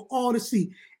pedestal for all to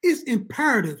see. It's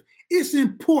imperative. It's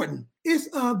important. It's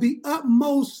of the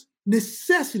utmost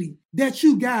necessity that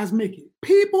you guys make it.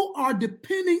 People are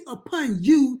depending upon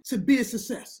you to be a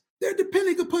success. They're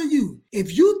depending upon you.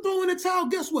 If you throw in the towel,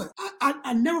 guess what?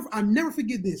 I never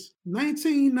forget this.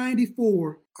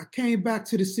 1994, I came back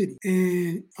to the city.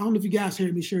 And I don't know if you guys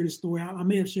heard me share this story. I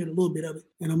may have shared a little bit of it.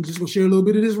 And I'm just going to share a little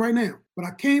bit of this right now. But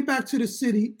I came back to the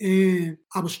city and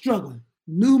I was struggling.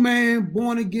 New man,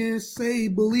 born again,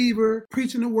 saved believer,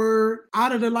 preaching the word,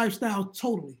 out of the lifestyle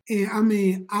totally.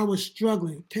 And I was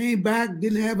struggling. Came back,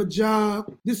 didn't have a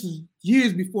job. This is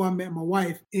years before I met my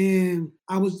wife. And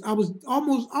I was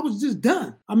just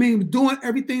done. Doing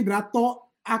everything that I thought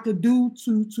I could do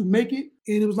to make it.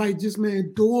 And it was like just,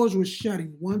 man, doors were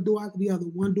shutting. One door after the other,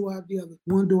 one door after the other,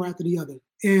 one door after the other.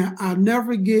 And I'll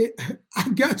never forget, I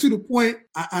got to the point,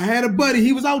 I had a buddy,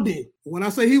 he was out there. When I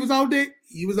say he was out there,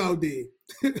 he was out there.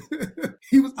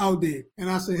 He was out there. And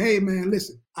I said, hey, man,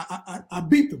 listen, I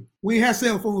beat them. We ain't had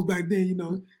cell phones back then, you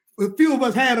know. A few of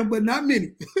us had them, but not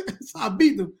many. So I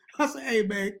beat them. I said, hey,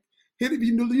 man,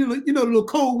 you know the little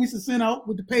code we used to send out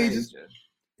with the pages.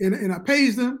 And I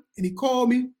paged him, and he called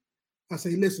me. I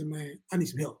say, listen, man, I need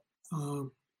some help.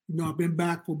 I've been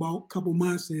back for about a couple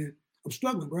months, and I'm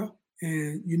struggling, bro.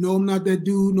 And I'm not that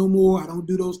dude no more. I don't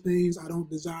do those things. I don't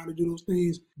desire to do those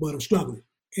things, but I'm struggling.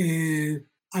 And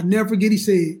I never forget, he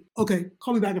said, okay,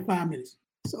 call me back in 5 minutes.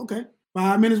 I said, okay.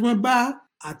 5 minutes went by.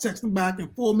 I text him back in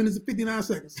 4 minutes and 59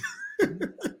 seconds.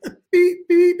 Beep,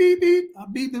 beep, beep, beep. I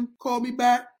beat him, called me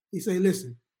back. He said,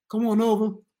 listen, come on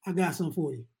over. I got something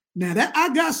for you. Now that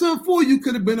I got something for you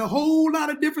could have been a whole lot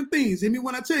of different things. Hear me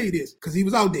when I tell you this, because he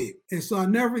was out there. And so I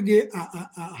never forget, I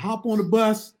hop on the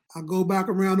bus. I go back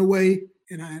around the way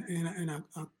and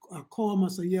I call him. I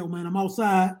say, yeah, man, I'm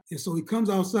outside. And so he comes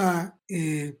outside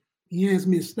and he hands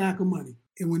me a stack of money.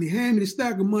 And when he handed me the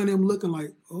stack of money, I'm looking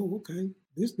like, oh, okay,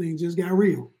 this thing just got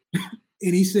real.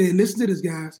 And he said, listen to this,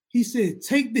 guys. He said,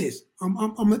 take this. I'm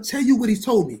going to tell you what he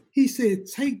told me. He said,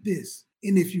 take this.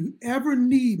 And if you ever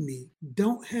need me,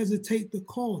 don't hesitate to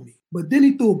call me. But then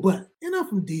he threw a butt. And I'm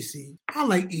from DC. I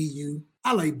like EU.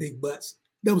 I like big butts.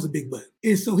 That was a big but.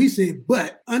 And so he said,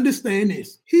 but understand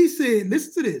this. He said,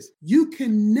 listen to this. You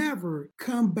can never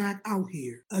come back out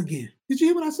here again. Did you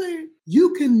hear what I said?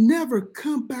 You can never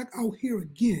come back out here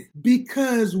again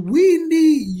because we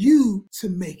need you to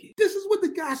make it. This is what the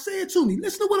guy said to me.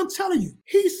 Listen to what I'm telling you.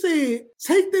 He said,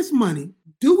 take this money,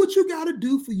 do what you got to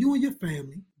do for you and your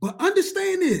family. But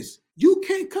understand this. You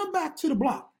can't come back to the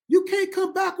block. You can't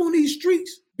come back on these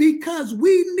streets because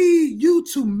we need you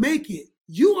to make it.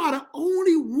 You are the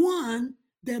only one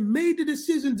that made the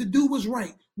decision to do what's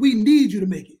right. We need you to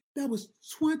make it. That was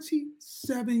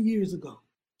 27 years ago.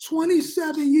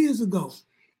 27 years ago.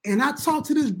 And I talked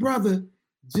to this brother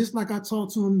just like I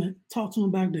talked to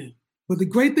him back then. But the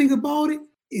great thing about it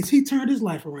is he turned his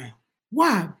life around.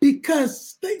 Why?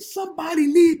 Because somebody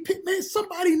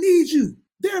needs you.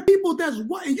 There are people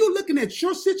and you're looking at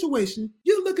your situation,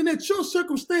 you're looking at your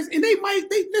circumstance, and they might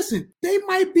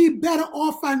be better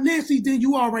off financially than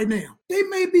you are right now. They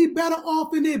may be better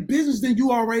off in their business than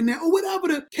you are right now, or whatever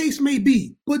the case may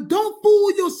be. But don't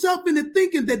fool yourself into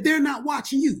thinking that they're not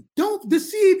watching you. Don't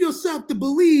deceive yourself to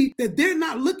believe that they're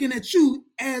not looking at you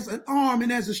as an arm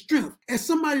and as a strength, as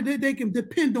somebody that they can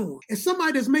depend on, as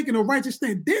somebody that's making a righteous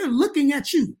stand. They're looking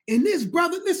at you. And this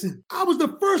brother, listen, I was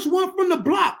the first one from the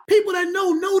block. People that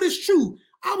know this true.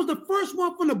 I was the first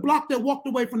one from the block that walked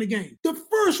away from the game. The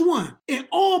first one. And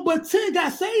all but 10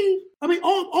 got saved. I mean,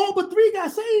 all but 3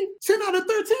 got saved. 10 out of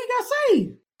 13 got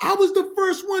saved. I was the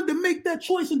first one to make that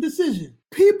choice and decision.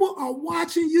 People are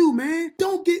watching you, man.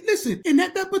 Listen. And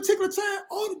at that particular time,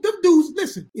 all them dudes,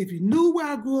 listen, if you knew where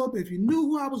I grew up, if you knew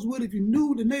who I was with, if you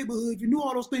knew the neighborhood, if you knew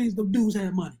all those things, them dudes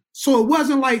had money. So it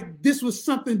wasn't like this was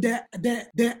something that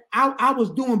I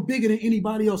was doing bigger than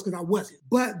anybody else because I wasn't.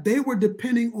 But they were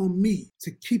depending on me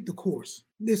to keep the course.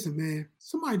 Listen, man,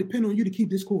 somebody depend on you to keep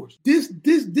this course.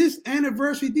 This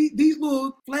anniversary, these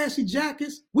little flashy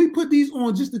jackets, we put these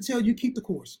on just to tell you keep the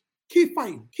course. Keep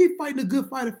fighting a good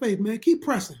fight of faith, man. Keep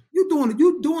pressing. You're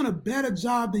doing a better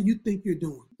job than you think you're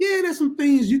doing. Yeah, there's some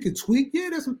things you can tweak.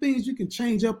 Yeah, there's some things you can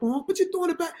change up on, but you're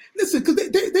doing it back. Listen, because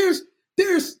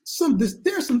there's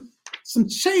some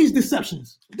change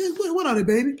deceptions. What are they,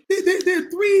 baby? There are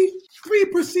three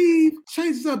perceived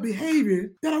changes of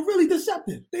behavior that are really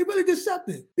deceptive. They really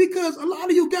deceptive because a lot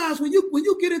of you guys, when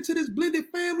you get into this blended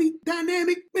family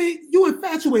dynamic, man, you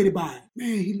infatuated by it.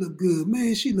 Man, he look good.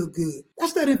 Man, she look good.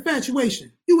 That's that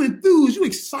infatuation. You enthused. You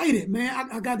excited, man.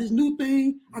 I got this new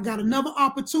thing. I got another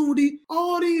opportunity.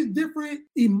 All these different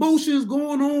emotions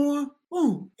going on.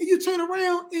 Boom. And you turn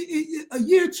around, a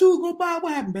year or two go by,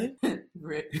 what happened, babe?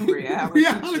 Reality.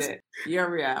 Your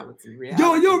reality.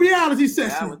 Your reality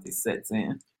sets in. Reality sets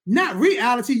in. Not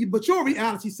reality, but your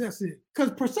reality sets in.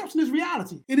 Because perception is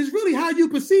reality. It is really how you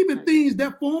perceiving things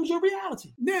that forms your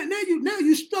reality. Now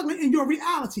you're struggling in your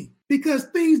reality because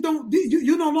things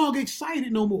you're no longer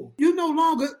excited no more. You're no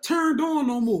longer turned on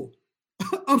no more.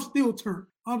 I'm still turned.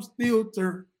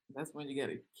 That's when you got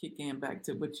to kick in back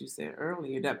to what you said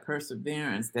earlier, that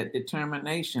perseverance, that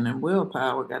determination and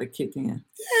willpower got to kick in.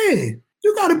 Yeah,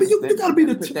 you got to be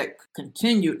put that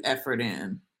continued effort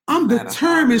in. I'm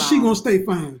determined she going to stay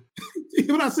fine. You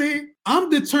know what I'm saying? I'm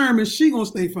determined she going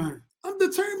to stay fine.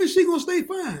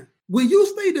 When you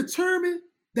stay determined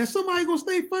that somebody going to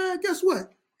stay fine, guess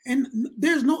what? And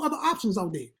there's no other options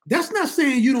out there. That's not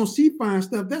saying you don't see fine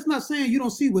stuff. That's not saying you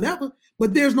don't see whatever,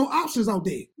 but there's no options out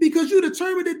there because you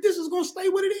determined that this is going to stay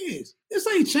what it is. This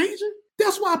ain't changing.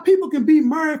 That's why people can be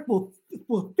married for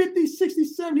 50, 60,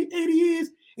 70, 80 years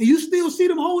and you still see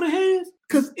them holding hands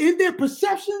because in their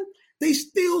perception, they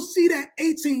still see that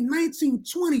 18, 19,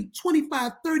 20,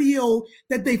 25, 30-year-old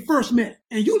that they first met.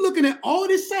 And you're looking at all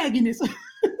this sagginess.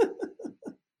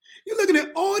 You're looking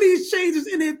at all these changes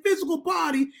in their physical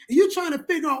body, and you're trying to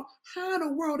figure out how in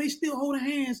the world they still holding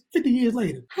hands 50 years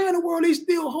later. How in the world they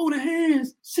still holding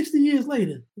hands 60 years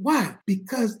later. Why?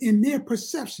 Because in their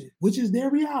perception, which is their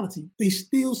reality, they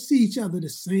still see each other the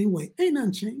same way. Ain't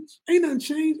nothing changed.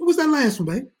 What's that last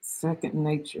one, babe? Second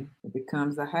nature. It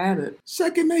becomes a habit.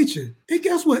 Second nature. And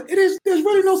guess what? There's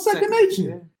really no second nature.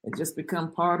 Yeah. It just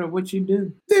becomes part of what you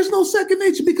do. There's no second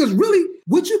nature because really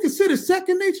what you consider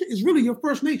second nature is really your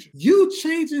first nature. You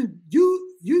changing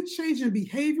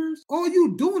behaviors. All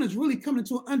you doing is really coming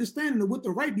to an understanding of what the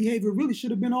right behavior really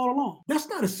should have been all along. That's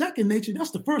not a second nature.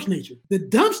 That's the first nature. The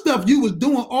dumb stuff you was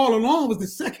doing all along was the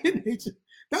second nature.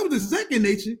 That was the second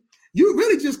nature. You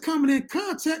really just coming in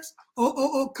context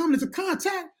or coming into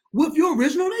contact with your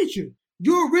original nature.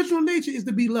 Your original nature is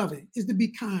to be loving, is to be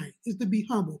kind, is to be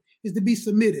humble, is to be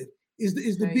submissive, is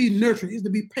to be nurturing, is to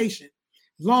be patient,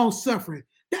 long-suffering.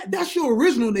 That's your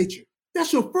original nature.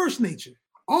 That's your first nature.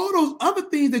 All those other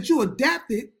things that you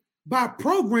adapted by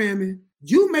programming,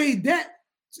 You made that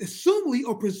assumably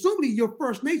or presumably your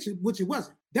first nature, which it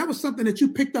wasn't. That was something that you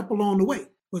picked up along the way,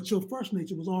 but your first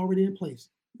nature was already in place.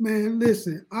 Man,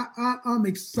 listen, I'm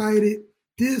excited.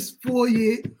 This 4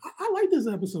 year, I like this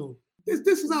episode.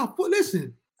 This is our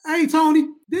listen. Hey Tony,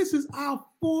 this is our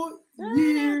 4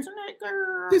 year.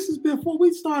 This has been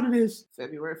we started this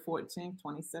February 14,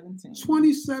 2017.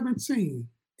 2017.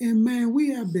 And man, we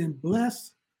have been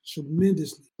blessed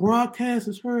tremendously. Broadcast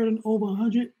is heard in over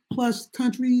 100 plus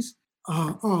countries.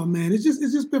 Oh man, it's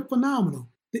just been phenomenal.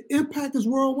 The impact is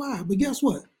worldwide. But guess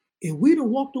what? If we'd have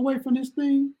walked away from this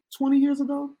thing 20 years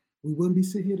ago, we wouldn't be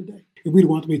sitting here today. If we'd have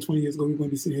walked away 20 years ago, we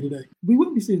wouldn't be sitting here today. We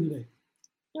wouldn't be sitting today.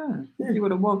 Yeah. You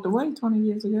would have walked away 20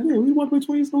 years ago. Yeah, we walked away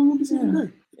 20 years ago, we wouldn't be sitting here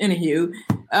today. Anywho,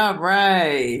 all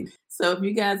right. So if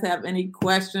you guys have any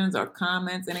questions or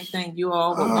comments, anything you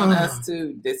all would want us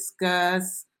to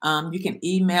discuss, you can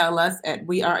email us at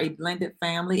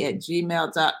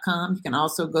weareablendedfamily@gmail.com. You can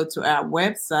also go to our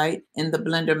website,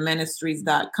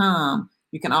 intheblenderministries.com.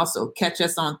 You can also catch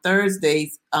us on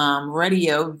Thursdays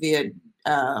radio via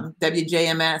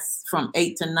WJMS from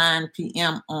 8 to 9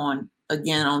 p.m. on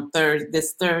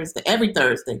Thursday, every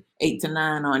Thursday, 8 to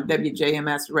 9 on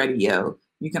WJMS radio.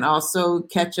 You can also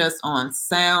catch us on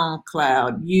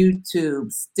SoundCloud,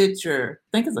 YouTube, Stitcher.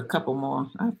 I think there's a couple more.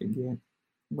 I forget.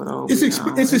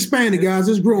 It's expanding, guys.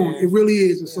 It's growing. It really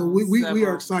is. And so we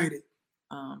are excited.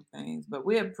 Things, but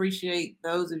we appreciate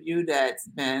those of you that's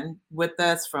been with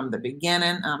us from the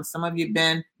beginning. Some of you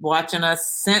been watching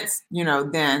us since,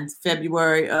 then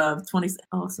February of 20.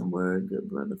 Awesome word, good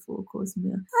brother, full course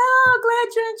meal. Oh,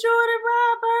 glad you enjoyed it,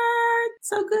 Robert.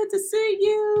 So good to see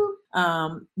you.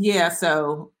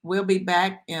 So we'll be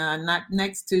back not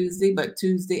next Tuesday, but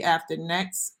Tuesday after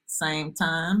next. Same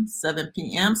time, 7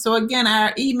 p.m. So again,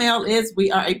 our email is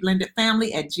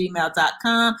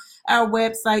weareablendedfamily@gmail.com. Our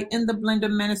website,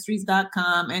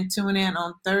 intheblenderministries.com, and tune in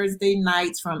on Thursday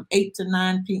nights from 8 to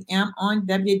 9 p.m. on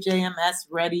WJMS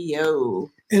Radio.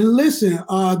 And listen,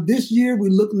 this year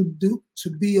we're looking to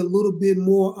be a little bit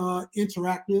more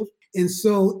interactive. And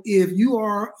so if you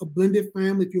are a blended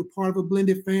family, if you're part of a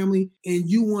blended family and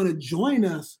you want to join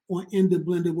us on In the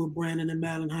Blender with Brandon and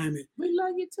Madeline Hyman, we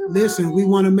love you too. Listen, we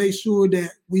want to make sure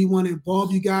that we want to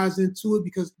involve you guys into it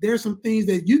because there's some things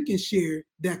that you can share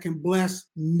that can bless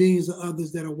millions of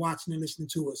others that are watching and listening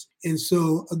to us. And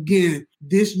so again,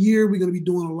 this year we're going to be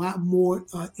doing a lot more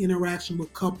interaction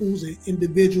with couples and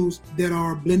individuals that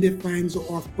are blended families or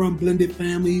are from blended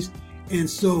families. And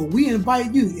so we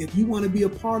invite you, if you want to be a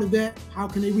part of that, how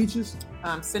can they reach us?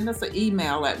 Send us an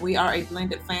email at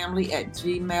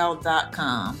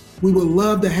weareablendedfamily@gmail.com. We would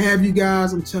love to have you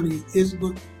guys. I'm telling you,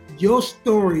 your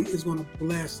story is going to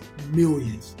bless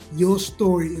millions. Your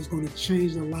story is going to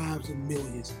change the lives of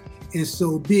millions. And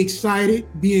so be excited,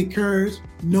 be encouraged,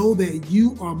 know that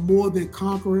you are more than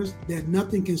conquerors, that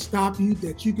nothing can stop you,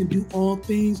 that you can do all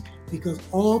things because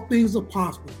all things are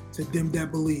possible to them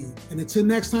that believe. And until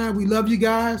next time, we love you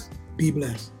guys. Be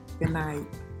blessed. Good night.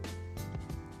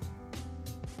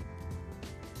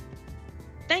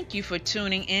 Thank you for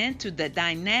tuning in to the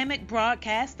dynamic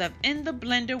broadcast of In the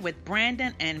Blender with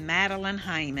Brandon and Madeline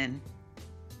Hyman.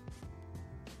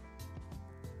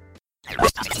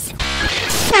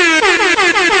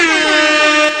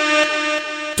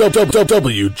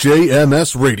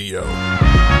 WJMS Radio.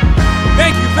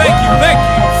 Thank you.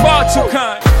 Far too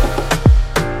kind.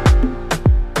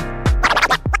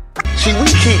 See, we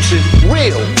keep it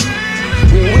real.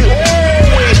 We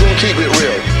always gonna keep it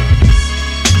real.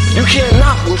 You can't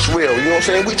knock what's real, you know what I'm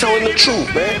saying? We telling the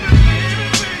truth, man.